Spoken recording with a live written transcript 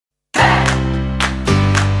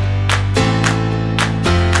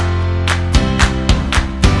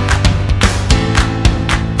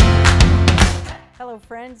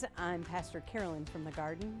friends, I'm Pastor Carolyn from the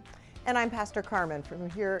Garden. And I'm Pastor Carmen from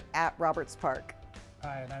here at Roberts Park.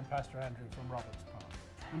 Hi, and I'm Pastor Andrew from Roberts Park.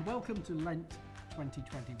 And welcome to Lent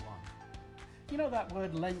 2021. You know, that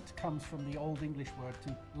word Lent comes from the Old English word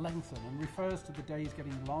to lengthen and refers to the days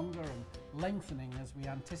getting longer and lengthening as we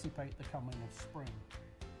anticipate the coming of spring.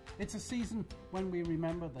 It's a season when we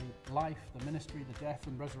remember the life, the ministry, the death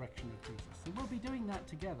and resurrection of Jesus. And we'll be doing that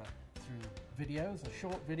together through videos, a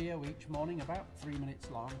short video each morning about 3 minutes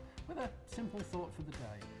long with a simple thought for the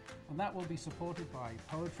day. And that will be supported by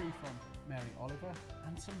poetry from Mary Oliver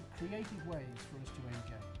and some creative ways for us to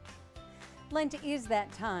engage. Lent is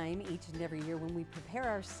that time each and every year when we prepare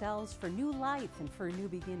ourselves for new life and for a new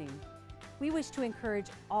beginning. We wish to encourage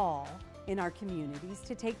all in our communities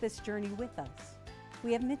to take this journey with us.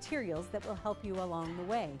 We have materials that will help you along the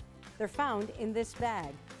way. They're found in this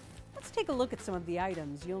bag. Let's take a look at some of the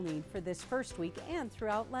items you'll need for this first week and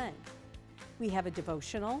throughout Lent. We have a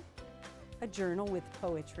devotional, a journal with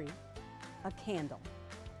poetry, a candle.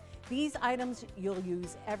 These items you'll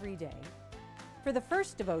use every day. For the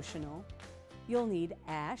first devotional, you'll need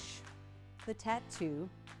ash, the tattoo,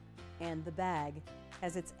 and the bag,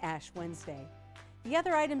 as it's Ash Wednesday. The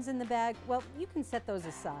other items in the bag, well, you can set those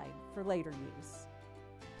aside for later use.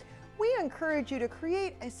 We encourage you to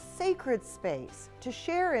create a sacred space to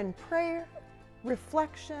share in prayer,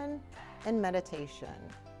 reflection, and meditation.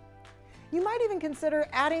 You might even consider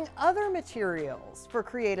adding other materials for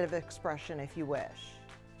creative expression if you wish.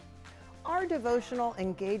 Our devotional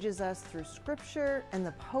engages us through scripture and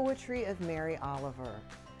the poetry of Mary Oliver.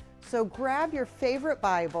 So grab your favorite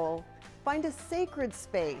Bible, find a sacred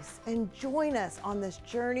space, and join us on this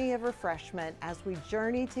journey of refreshment as we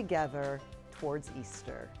journey together towards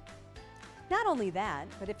Easter. Not only that,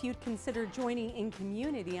 but if you'd consider joining in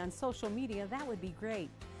community on social media, that would be great.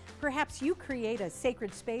 Perhaps you create a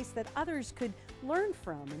sacred space that others could learn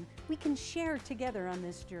from, and we can share together on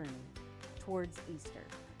this journey towards Easter.